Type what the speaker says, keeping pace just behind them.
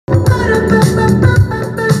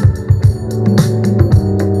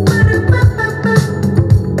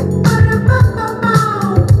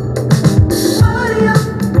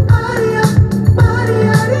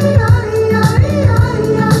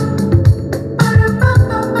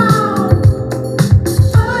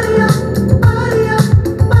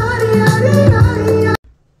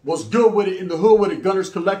What's good with it in the hood with it, Gunners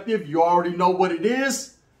Collective? You already know what it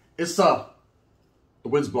is. It's the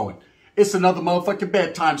wind's blowing. It's another motherfucking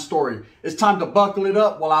bedtime story. It's time to buckle it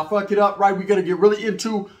up while I fuck it up, right? We're gonna get really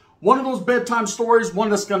into one of those bedtime stories, one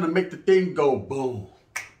that's gonna make the thing go boom,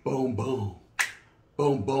 boom, boom,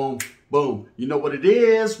 boom, boom, boom. You know what it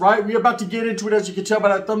is, right? We're about to get into it, as you can tell by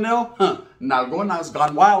that thumbnail. Now it's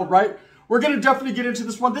gone wild, right? We're gonna definitely get into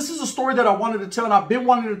this one. This is a story that I wanted to tell, and I've been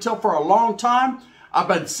wanting to tell for a long time. I've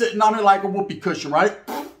been sitting on it like a whoopee cushion, right?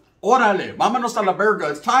 Orale, vámonos a la verga.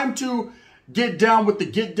 It's time to get down with the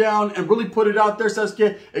get down and really put it out there.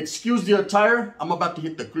 Sasuke, excuse the attire. I'm about to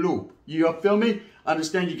hit the club. You feel me?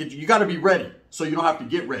 Understand? You got to be ready so you don't have to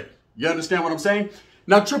get ready. You understand what I'm saying?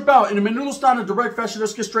 Now, trip out. In a Menudo style in direct fashion,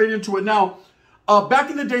 let's get straight into it now. Back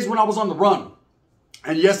in the days when I was on the run,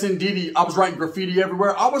 and yes, indeed, I was writing graffiti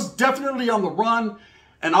everywhere. I was definitely on the run.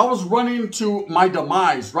 And I was running to my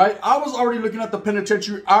demise, right? I was already looking at the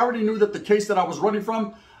penitentiary. I already knew that the case that I was running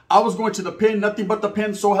from, I was going to the pen, nothing but the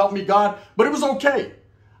pen, so help me God. But it was okay.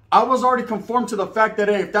 I was already conformed to the fact that,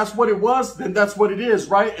 hey, if that's what it was, then that's what it is,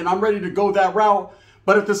 right? And I'm ready to go that route.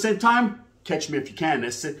 But at the same time, catch me if you can.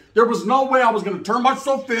 That's it. There was no way I was going to turn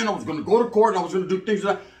myself in. I was going to go to court and I was going to do things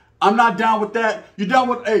like that. I'm not down with that. You down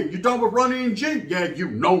with, hey, you done with running, G? Yeah,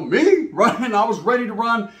 you know me, right? And I was ready to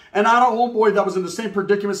run. And I had a homeboy that was in the same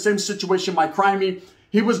predicament, same situation, my crimey.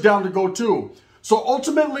 He was down to go too. So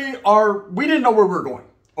ultimately, we didn't know where we were going.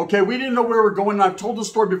 Okay, we didn't know where we were going. And I've told the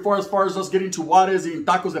story before as far as us getting to Juarez and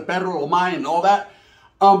tacos de perro, omay, and all that.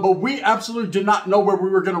 But we absolutely did not know where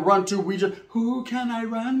we were going to run to. We just, who can I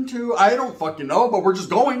run to? I don't fucking know, but we're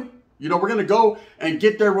just going. You know, we're going to go and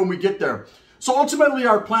get there when we get there. So ultimately,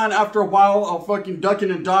 our plan after a while of fucking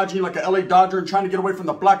ducking and dodging like a LA Dodger and trying to get away from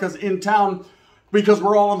the placas in town because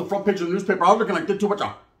we're all on the front page of the newspaper. I was looking like this too much,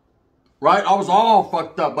 right? I was all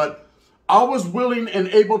fucked up, but I was willing and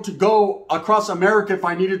able to go across America if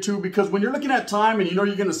I needed to, because when you're looking at time and you know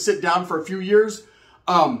you're going to sit down for a few years,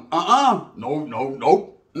 no,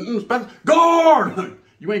 guard!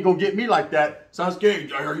 You ain't going to get me like that.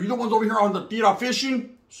 Sasuke, are you the ones over here on the tira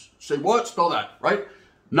fishing? Say what? Spell that, right?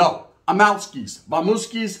 No. I'm out skis,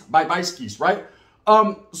 Bamuskis, bye-bye-skis, right?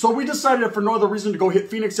 So we decided for no other reason to go hit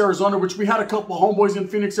Phoenix, Arizona, which we had a couple of homeboys in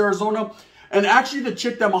Phoenix, Arizona. And actually the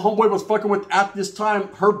chick that my homeboy was fucking with at this time,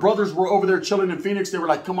 her brothers were over there chilling in Phoenix. They were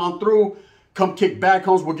like, come on through, come kick back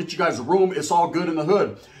homes. We'll get you guys a room. It's all good in the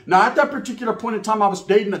hood. Now, at that particular point in time, I was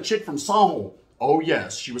dating a chick from Sanjo. Oh,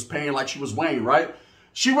 yes. She was paying like she was Wayne, right?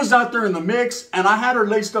 She was out there in the mix, and I had her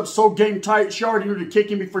laced up so game tight. She already knew to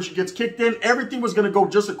kick in before she gets kicked in. Everything was going to go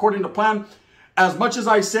just according to plan. As much as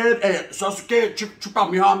I said, hey, Sasuke, trip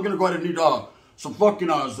out, miha, I'm going to go ahead and need some fucking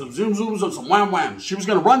some zoom zooms and some wham whams. She was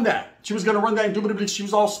going to run that. She was going to run that indubitably. She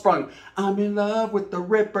was all sprung. I'm in love with the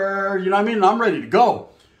Ripper. You know what I mean? I'm ready to go.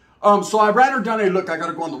 So I ran her down. Hey, look, I got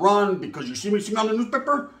to go on the run because you see me sing on the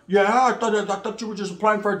newspaper? Yeah, I thought you were just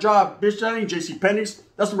applying for a job. Bitch, that ain't JCPenney's.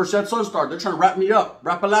 That's the Merced Sunstar. They're trying to wrap me up.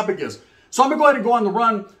 Rapalapagus. So I'm going to go ahead and go on the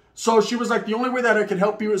run. So she was like, the only way that I can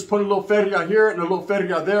help you is put a little feria here and a little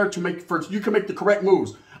feria there to make you can make the correct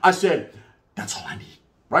moves. I said, that's all I need.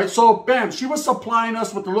 Right? So, bam, she was supplying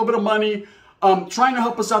us with a little bit of money, trying to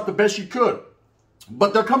help us out the best she could.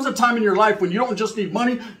 But there comes a time in your life when you don't just need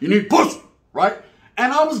money, you need pussy, right?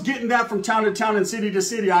 And I was getting that from town to town and city to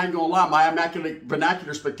city. I ain't gonna lie, my immaculate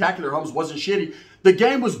vernacular spectacular homes wasn't shitty. The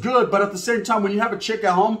game was good, but at the same time, when you have a chick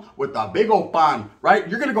at home with a big old pan, right,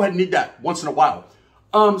 you're gonna go ahead and need that once in a while.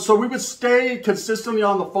 So we would stay consistently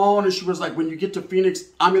on the phone, and she was like, when you get to Phoenix,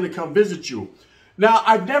 I'm gonna come visit you. Now,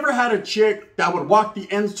 I've never had a chick that would walk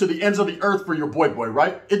the ends to the ends of the earth for your boy,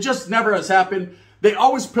 right? It just never has happened. They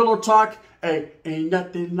always pillow talk. Hey, ain't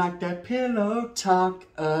nothing like that pillow talk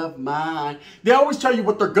of mine. They always tell you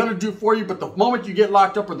what they're going to do for you, but the moment you get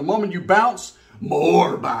locked up or the moment you bounce,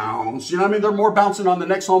 more bounce. You know what I mean? They're more bouncing on the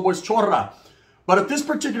next homeboy's chorra. But at this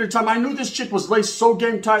particular time, I knew this chick was laced so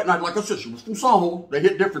game tight, and like I said, she was from Sanjo. They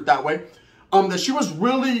hit different that way. That she was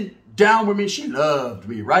really down with me. She loved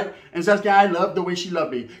me, right? And so I love the way she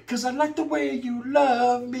loved me. Because I like the way you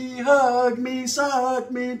love me, hug me, suck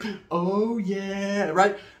me. Oh, yeah,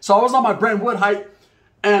 right? So I was on my Brentwood height,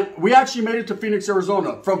 and we actually made it to Phoenix,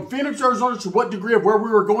 Arizona. From Phoenix, Arizona, to what degree of where we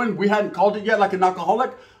were going, we hadn't called it yet like an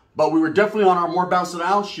alcoholic, but we were definitely on our more bouncing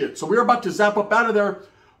out shit. So we were about to zap up out of there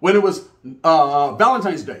when it was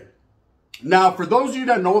Valentine's Day. Now, for those of you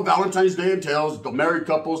that know what Valentine's Day entails, the married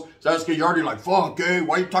couples, Sasuke, you're already like, fuck, hey,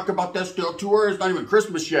 why you talking about that still to her? It's not even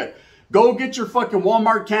Christmas yet. Go get your fucking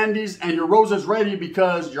Walmart candies and your roses ready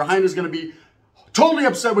because your Highness is going to be totally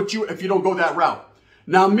upset with you if you don't go that route.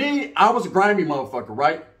 Now, me, I was a grimy motherfucker,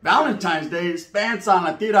 right? Valentine's Day, pants on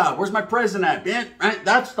la tira. Where's my present at, man? Right?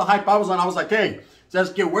 That's the hype I was on. I was like, hey,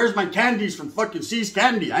 Sasuke, where's my candies from fucking C's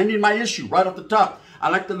Candy? I need my issue right off the top. I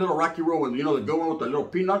like the little Rocky Road one, you know, the good one with the little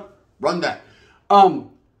peanut. Run that.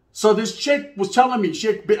 So this chick was telling me,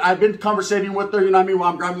 I've been conversating with her, you know what I mean,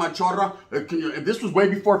 while I'm grabbing my chorra. If this was way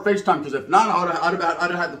before FaceTime, because if not, I'd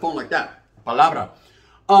have had the phone like that. Palabra.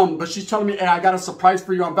 But she's telling me, hey, I got a surprise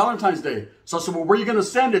for you on Valentine's Day. So I said, well, where are you going to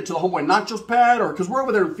send it? To the homeboy nachos pad? Or, because we're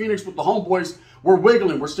over there in Phoenix with the homeboys. We're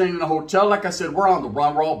wiggling. We're staying in a hotel. Like I said, we're on the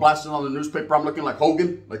run. We're all blasting on the newspaper. I'm looking like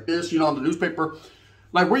Hogan, like this, you know, on the newspaper.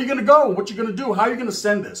 Like, where are you going to go? What you going to do? How are you going to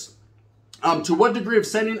send this? To what degree of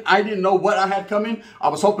sending, I didn't know what I had coming. I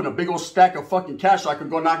was hoping a big old stack of fucking cash so I could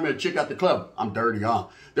go knock me a chick at the club. I'm dirty, huh?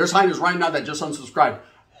 There's Highness right now that just unsubscribed.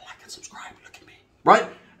 Like and subscribe, look at me. Right?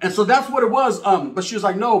 And so that's what it was. But she was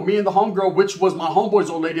like, no, me and the homegirl, which was my homeboy's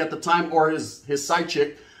old lady at the time, or his side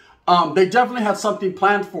chick, they definitely had something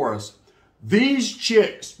planned for us. These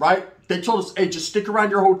chicks, right? They told us, hey, just stick around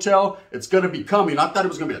your hotel. It's going to be coming. I thought it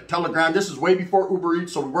was going to be a telegram. This is way before Uber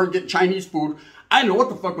Eats, so we weren't getting Chinese food. I didn't know what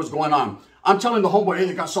the fuck was going on. I'm telling the homeboy, hey,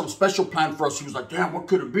 they got something special planned for us. He was like, damn, what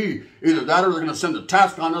could it be? Either that or they're going to send a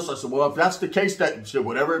task on us. I said, well, if that's the case,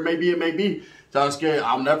 whatever it may be, it may be. Sasuke,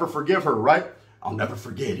 I'll never forgive her, right? I'll never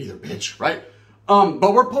forget either, bitch, right?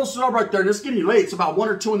 But we're posted up right there, and it's getting late. It's about 1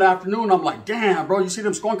 or 2 in the afternoon. I'm like, damn, bro, you see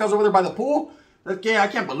them squonkas over there by the pool? Like, yeah, I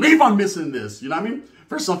can't believe I'm missing this. You know what I mean?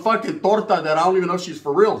 For some fucking torta that I don't even know if she's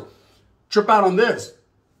for real. Trip out on this.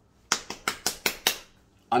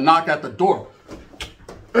 I knock at the door.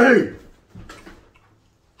 Hey,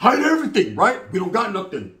 hide everything, right? We don't got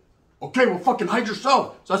nothing. Okay, well, fucking hide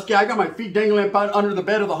yourself. Sasuke, I got my feet dangling under the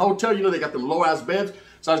bed of the hotel. You know, they got them low-ass beds.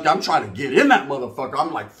 Sasuke, I'm trying to get in that motherfucker.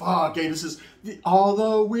 I'm like, fuck, hey, this is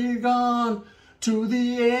although we're gone to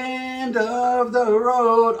the end of the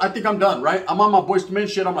road. I think I'm done, right? I'm on my Boyz II Men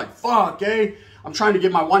shit. I'm like, fuck, hey. I'm trying to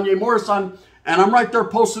get my Wanye Morris on, and I'm right there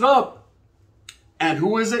posted up. And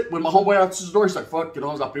who is it? When my homeboy answers the door, he's like, fuck, you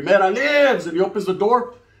know, la primera lives. And he opens the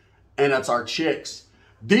door, and that's our chicks.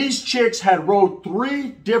 These chicks had rode 3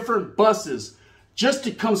 different buses just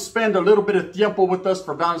to come spend a little bit of tiempo with us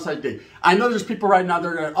for Valentine's Day. I know there's people right now,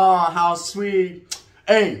 they're going, oh, how sweet.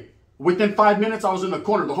 Hey, within 5 minutes, I was in the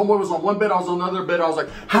corner. The homeboy was on one bed, I was on another bed. I was like,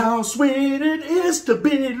 how sweet it is to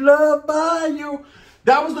be loved by you.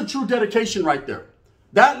 That was the true dedication right there.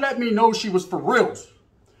 That let me know she was for reals.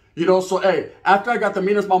 You know, so, hey, after I got the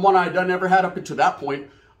meanest mamona I done ever had up until that point,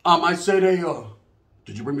 I said, hey,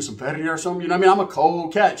 did you bring me some feria or something? You know what I mean? I'm a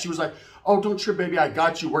cold cat. She was like, oh, don't trip, baby. I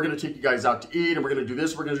got you. We're going to take you guys out to eat, and we're going to do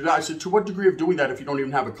this, we're going to do that. I said, to what degree of doing that if you don't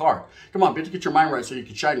even have a car? Come on, bitch, get your mind right so you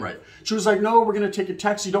can shine right. She was like, no, we're going to take a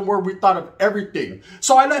taxi. Don't worry. We thought of everything.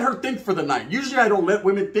 So I let her think for the night. Usually I don't let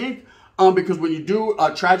women think because when you do,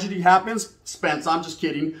 tragedy happens. Spence, I'm just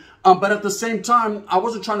kidding. But at the same time, I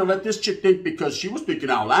wasn't trying to let this chick think because she was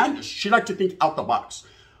thinking outlandish. She liked to think out the box.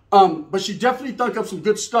 But she definitely thought up some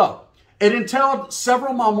good stuff. It entailed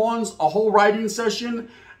several mamons, a whole writing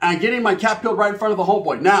session, and getting my cat peeled right in front of the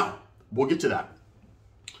homeboy. Now, we'll get to that.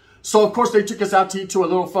 So, of course, they took us out to eat to a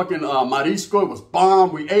little fucking marisco. It was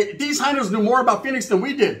bomb. We ate. These hyenas knew more about Phoenix than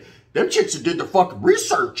we did. Them chicks did the fucking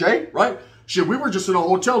research, eh? Right? Shit, we were just in a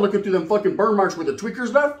hotel looking through them fucking burn marks where the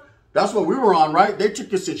tweakers left. That's what we were on, right? They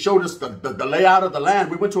took us and showed us the layout of the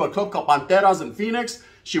land. We went to a club called Panteras in Phoenix.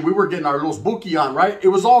 Shit, we were getting our Los Buki on, right? It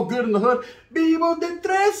was all good in the hood. Vivo de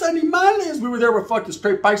tres animales. We were there with fucking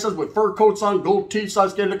straight paisas with fur coats on, gold teeth,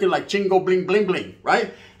 Sasuke looking like chingo bling bling bling,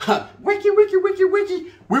 right? Wiki, wiki, wiki,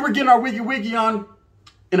 wiki. We were getting our wiggy wiggy on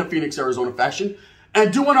in a Phoenix, Arizona fashion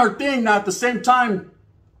and doing our thing. Now, at the same time,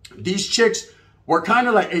 these chicks were kind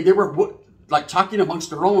of like, hey, they were like talking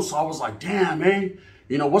amongst their own. So I was like, damn, hey.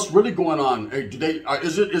 You know, what's really going on? Hey,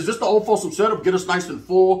 is this the old folsom setup? Get us nice and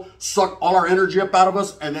full, suck all our energy up out of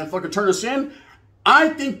us, and then fucking turn us in? I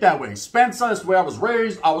think that way. Spencer, that's the way I was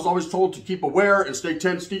raised. I was always told to keep aware and stay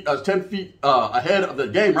 10 feet ahead of the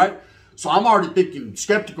game, right? So I'm already thinking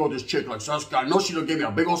skeptical of this chick. Like, Sasuke, I know she done gave me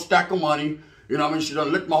a big old stack of money. You know what I mean? She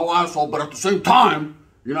done licked my whole asshole, but at the same time,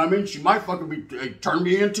 you know what I mean? She might fucking be, turn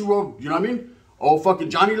me into a, you know what I mean? Old fucking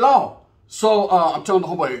Johnny Law. So, I'm telling the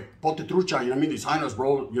homeboy, ponte trucha, you know what I mean? These hyenas,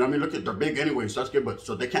 bro, you know what I mean? Look at, they're big anyway, so that's good, but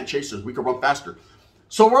so they can't chase us. We can run faster.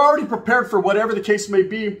 So we're already prepared for whatever the case may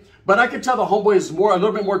be, but I can tell the homeboy is a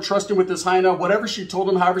little bit more trusting with this hyena. Whatever she told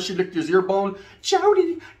him, however she licked his ear bone,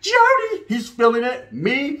 Jody, Jody, he's feeling it.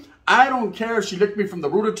 Me, I don't care if she licked me from the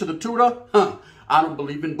rooter to the tutor. Huh. I don't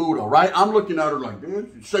believe in Buddha, right? I'm looking at her like,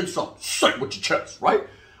 man, say something. Say it with your chest, right?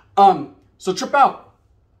 So trip out.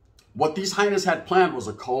 What these hyenas had planned was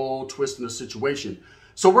a cold twist in the situation.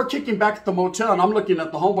 So we're kicking back at the motel, and I'm looking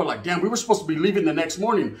at the homeboy like, damn, we were supposed to be leaving the next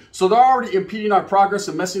morning. So they're already impeding our progress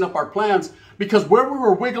and messing up our plans because where we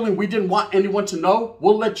were wiggling, we didn't want anyone to know.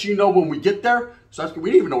 We'll let you know when we get there. So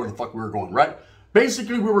we didn't even know where the fuck we were going, right?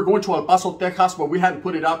 Basically, we were going to El Paso, Texas, but we hadn't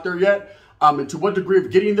put it out there yet. And to what degree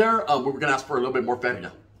of getting there, we were going to ask for a little bit more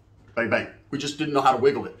feria. Bang, bang. We just didn't know how to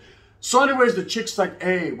wiggle it. So anyways, the chick's like,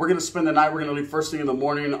 hey, we're going to spend the night. We're going to leave first thing in the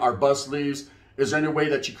morning. Our bus leaves. Is there any way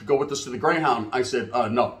that you could go with us to the Greyhound? I said,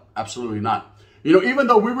 no, absolutely not. You know, even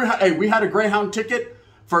though we had a Greyhound ticket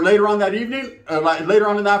for later on that evening, later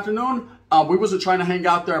on in the afternoon, we wasn't trying to hang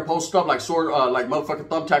out there and post up like motherfucking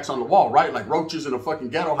thumbtacks on the wall, right? Like roaches in a fucking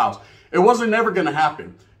ghetto house. It wasn't never going to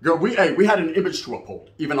happen. Girl, we had an image to uphold,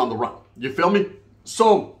 even on the run. You feel me?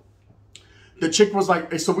 So the chick was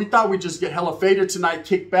like, hey, so we thought we'd just get hella faded tonight,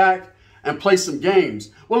 kick back, and play some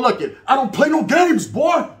games. Well, look it, I don't play no games,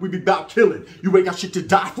 boy. We be about killing. You ain't got shit to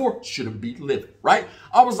die for. Shouldn't be living, right?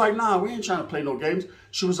 I was like, nah, we ain't trying to play no games.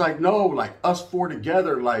 She was like, no, like us four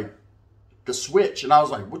together, like the switch. And I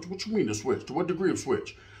was like, what you mean the switch? To what degree of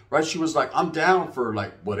switch? Right? She was like, I'm down for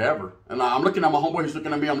like whatever. And I'm looking at my homeboy. He's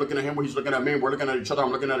looking at me. I'm looking at him. He's looking at me. We're looking at each other.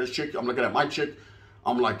 I'm looking at his chick. I'm looking at my chick.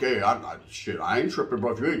 I'm like, hey, shit, I ain't tripping,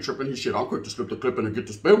 bro. If you ain't tripping, shit, I'm quick to slip the clip in and get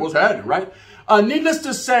the spin. What's happening, right? Needless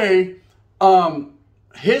to say,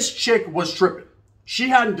 his chick was tripping. She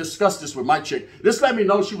hadn't discussed this with my chick. This let me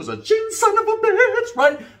know she was a chin son of a bitch,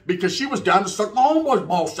 right? Because she was down to suck my homeboy's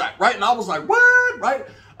ball sack, right? And I was like, what, right?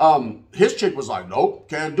 His chick was like, nope,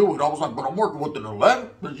 can't do it. I was like, but I'm working with an 11.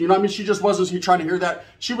 But you know what I mean? She just wasn't trying to hear that.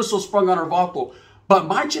 She was so sprung on her vato. But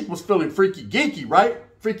my chick was feeling freaky geeky, right?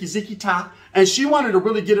 Freaky ziki ta. And she wanted to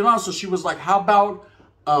really get it on. So she was like, how about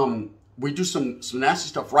we do some nasty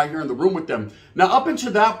stuff right here in the room with them. Now, up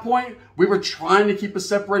until that point, we were trying to keep us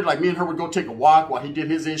separated. Like me and her would go take a walk while he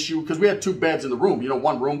did his issue. Because we had 2 beds in the room, you know,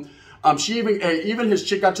 1 room. She even his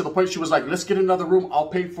chick got to the point, she was like, let's get another room. I'll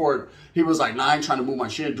pay for it. He was like, nah, I ain't trying to move my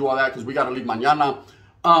shit and do all that because we got to leave mañana.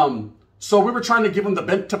 So we were trying to give him the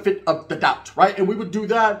benefit of the doubt, right? And we would do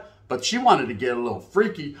that. But she wanted to get a little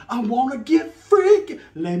freaky. I want to get freaky.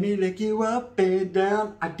 Let me lick you up and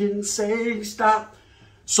down. I didn't say stop.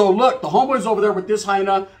 So look, the homeboy's over there with this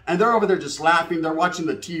hyena, and they're over there just laughing. They're watching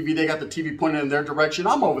the TV. They got the TV pointed in their direction.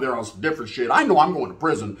 I'm over there on some different shit. I know I'm going to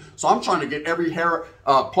prison, so I'm trying to get every hair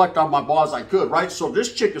plucked off my balls I could, right? So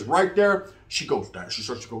this chick is right there. She goes down. She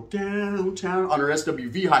starts to go downtown on her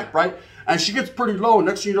SWV hype, right? And she gets pretty low.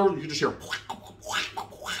 Next thing you know, you just hear...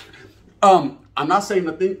 I'm not saying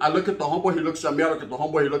nothing. I look at the homeboy, he looks at me. I look at the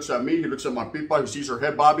homeboy, he looks at me. He looks at my people, he sees her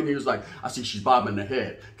head bobbing. He was like, I see she's bobbing the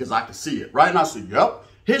head because I can see it, right? And I said, yep.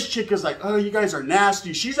 His chick is like, oh, you guys are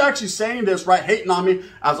nasty. She's actually saying this, right? Hating on me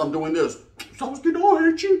as I'm doing this. So don't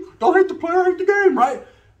hate you. Don't hate the player, hate the game, right?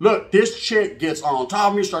 Look, this chick gets on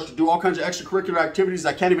top of me, starts to do all kinds of extracurricular activities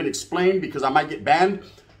I can't even explain because I might get banned.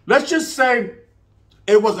 Let's just say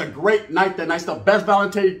it was a great night that night. The best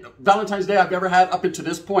Valentine's Day I've ever had up until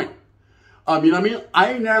this point. You know what I mean?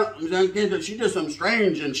 I ain't now, she did something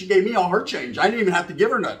strange and she gave me all her change. I didn't even have to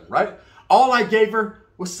give her nothing, right? All I gave her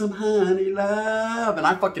was some honey love. And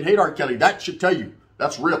I fucking hate R. Kelly. That should tell you.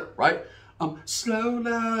 That's real, right? Slow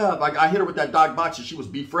love. Like I hit her with that dog box and she was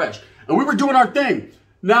be fresh. And we were doing our thing.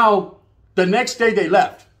 Now, the next day they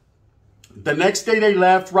left.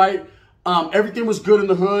 Right? Everything was good in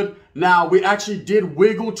the hood. Now, we actually did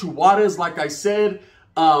wiggle to Juarez, like I said.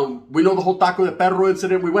 We know the whole Taco de Perro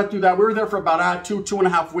incident. We went through that. We were there for about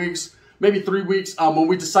 2.5 weeks, maybe 3 weeks, when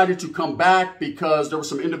we decided to come back because there were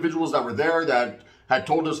some individuals that were there that had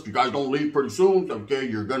told us, if you guys don't leave pretty soon, okay,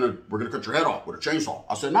 we're gonna cut your head off with a chainsaw.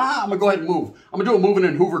 I said, nah, I'm gonna go ahead and move. I'm gonna do a moving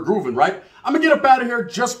and Hoover grooving, right? I'm gonna get up out of here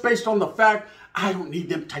just based on the fact I don't need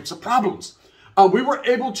them types of problems. We were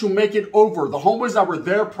able to make it over. The homeboys that were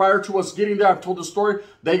there prior to us getting there, I've told the story,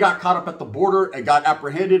 they got caught up at the border and got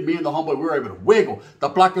apprehended. Me and the homeboy, we were able to wiggle. The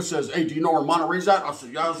placa says, hey, do you know where Monterey's at? I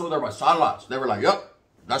said, yeah, it's over there by Salas. They were like, yep,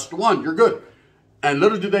 that's the one. You're good. And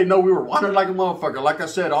little did they know we were wanted like a motherfucker. Like I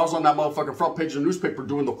said, I was on that motherfucking front page of the newspaper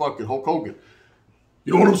doing the fucking Hulk Hogan.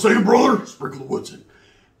 You know what I'm saying, brother? Sprinkle the woods in.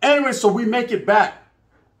 Anyway, so we make it back.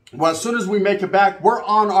 Well, as soon as we make it back, we're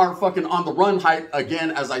on our fucking on the run hype again,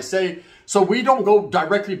 as I say. So we don't go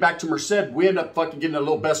directly back to Merced. We end up fucking getting a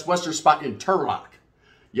little Best Western spot in Turlock.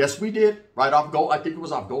 Yes, we did. Right off Gold. I think it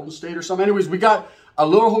was off Golden State or something. Anyways, we got a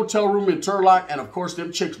little hotel room in Turlock. And of course,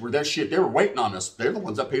 them chicks were their shit. They were waiting on us. They're the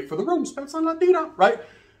ones that paid for the room. Spence on Latina, right?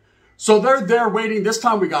 So they're there waiting. This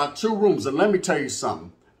time we got 2 rooms. And let me tell you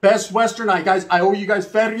something. Best Western, guys, I owe you guys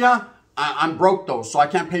feria. I'm broke though, so I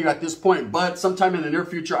can't pay you at this point. But sometime in the near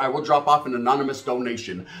future, I will drop off an anonymous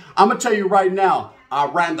donation. I'm going to tell you right now, I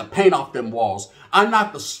ran the paint off them walls. I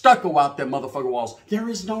knocked the stucco out them motherfucking walls. There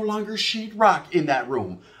is no longer sheetrock in that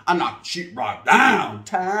room. I knocked sheetrock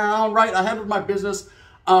downtown, right? I handled my business.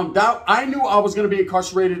 I knew I was going to be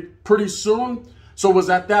incarcerated pretty soon. So it was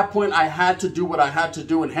at that point I had to do what I had to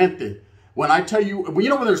do and gente. When I tell you, you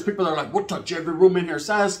know when there's people that are like, we'll touch every room in here.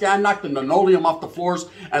 Sasuke, I knocked the linoleum off the floors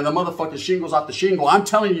and the motherfucking shingles off the shingle. I'm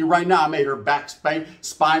telling you right now, I made her back,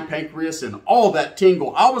 spine, pancreas, and all that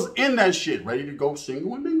tingle. I was in that shit, ready to go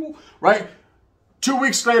single and mingle, right? 2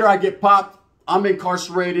 weeks later, I get popped. I'm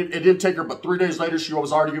incarcerated. It didn't take her, but 3 days later, she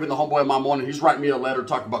was already giving the homeboy my money. He's writing me a letter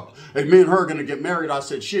talking about, hey, me and her are going to get married. I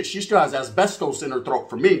said, shit, she still has asbestos in her throat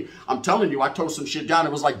for me. I'm telling you, I tore some shit down.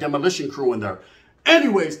 It was like demolition crew in there.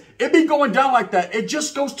 Anyways, it be going down like that. It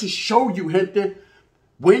just goes to show you, gente,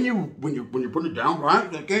 when you put it down,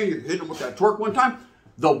 right? Okay, you hit them with that twerk one time,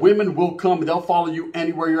 the women will come. They'll follow you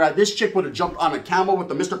anywhere you're at. This chick would have jumped on a camel with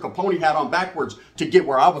the Mr. Capone hat on backwards to get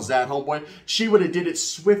where I was at, homeboy. She would have did it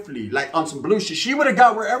swiftly, like on some blue shit. She would have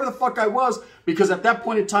got wherever the fuck I was, because at that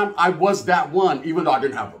point in time, I was that one, even though I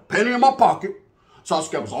didn't have a penny in my pocket.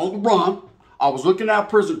 Sasuke was on the run. I was looking at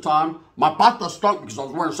prison time. My pata stunk because I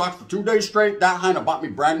was wearing socks for 2 days straight. That Hyena bought me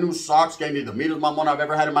brand new socks, gave me the meanest money I've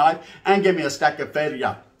ever had in my life, and gave me a stack of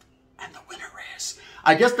feria. And the winner is,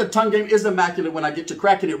 I guess the tongue game is immaculate when I get to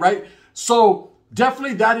cracking it, right? So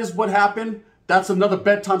definitely that is what happened. That's another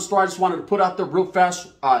bedtime story I just wanted to put out there real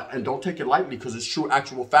fast. And don't take it lightly because it's true,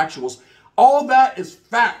 actual factuals. All that is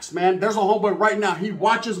facts, man. There's a homeboy right now. He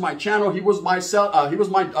watches my channel. He was my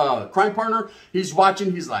crime partner. He's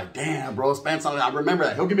watching. He's like, damn, bro, spend something. I remember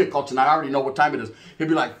that. He'll give me a call tonight. I already know what time it is. He'll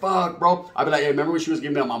be like, fuck, bro. I'll be like, hey, remember when she was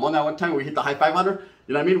giving me my mom that one time when we hit the high five on her?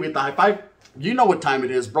 You know what I mean? We hit the high five. You know what time it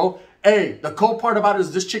is, bro. Hey, the cool part about it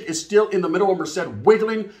is this chick is still in the middle of Merced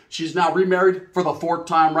wiggling. She's now remarried for the 4th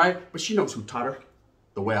time, right? But she knows who taught her.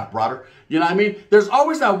 The way I brought her. You know what I mean? There's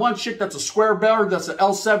always that one chick that's a square bearer, that's an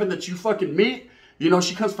L7 that you fucking meet. You know,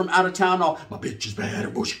 she comes from out of town. Oh, my bitch is bad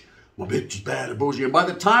and bougie. My bitch is bad and bougie. And by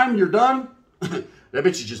the time you're done, that bitch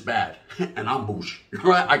is just bad. And I'm bougie.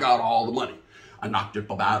 Right? I got all the money. I knocked it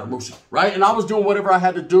bad and bougie. Right? And I was doing whatever I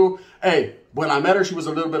had to do. Hey, when I met her, she was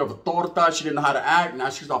a little bit of a torta. She didn't know how to act. Now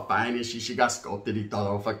she's all fine and she got sculpted y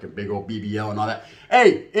todo, fucking big old BBL and all that.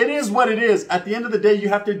 Hey, it is what it is. At the end of the day, you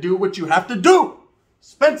have to do what you have to do.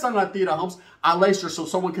 Spend some on tira, homes. I laced her so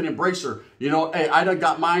someone can embrace her. You know, hey, I done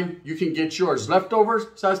got mine. You can get yours. Leftovers,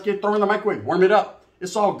 Sasuke, throw in the microwave. Warm it up.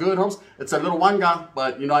 It's all good, homes. It's a little wanga,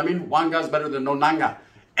 but you know what I mean? Wanga is better than no nanga.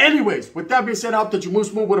 Anyways, with that being said, I hope that you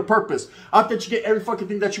move with a purpose. I hope that you get every fucking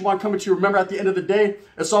thing that you want coming to you. Remember, at the end of the day,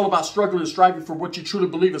 it's all about struggling and striving for what you truly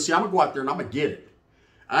believe in. See, I'm going to go out there and I'm going to get it.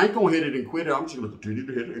 I ain't going to hit it and quit it. I'm just going to continue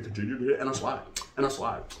to hit it and continue to hit it. And I slide. And I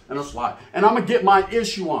slide. And I slide. And I'm going to get my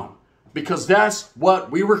issue on. Because that's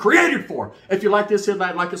what we were created for. If you like this, hit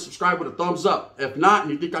that like and subscribe with a thumbs up. If not,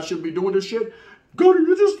 and you think I shouldn't be doing this shit, go to,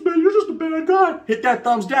 you're just a bad guy. Hit that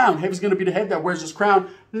thumbs down. Heaven's going to be the head that wears this crown.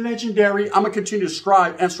 Legendary. I'm going to continue to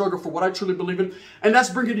strive and struggle for what I truly believe in. And that's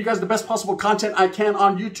bringing you guys the best possible content I can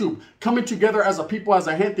on YouTube. Coming together as a people, as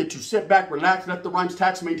a gente, to sit back, relax, let the rhymes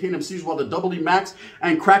tax, maintain MCs while the double E max,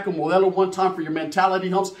 and crack a modelo one time for your mentality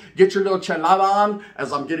helps. Get your little chelada on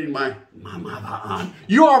as I'm getting my mamada on.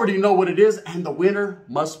 You already know what it is, and the winner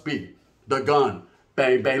must be the gun.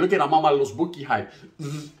 Bang, bang. Look at Mama Los Buki hype.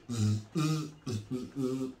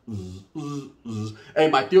 Hey,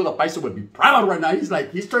 my tío the paisa would be proud right now.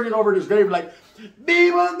 He's turning over in his grave like,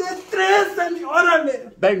 Viva de tres, and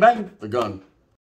órale. Bang, bang. The gun.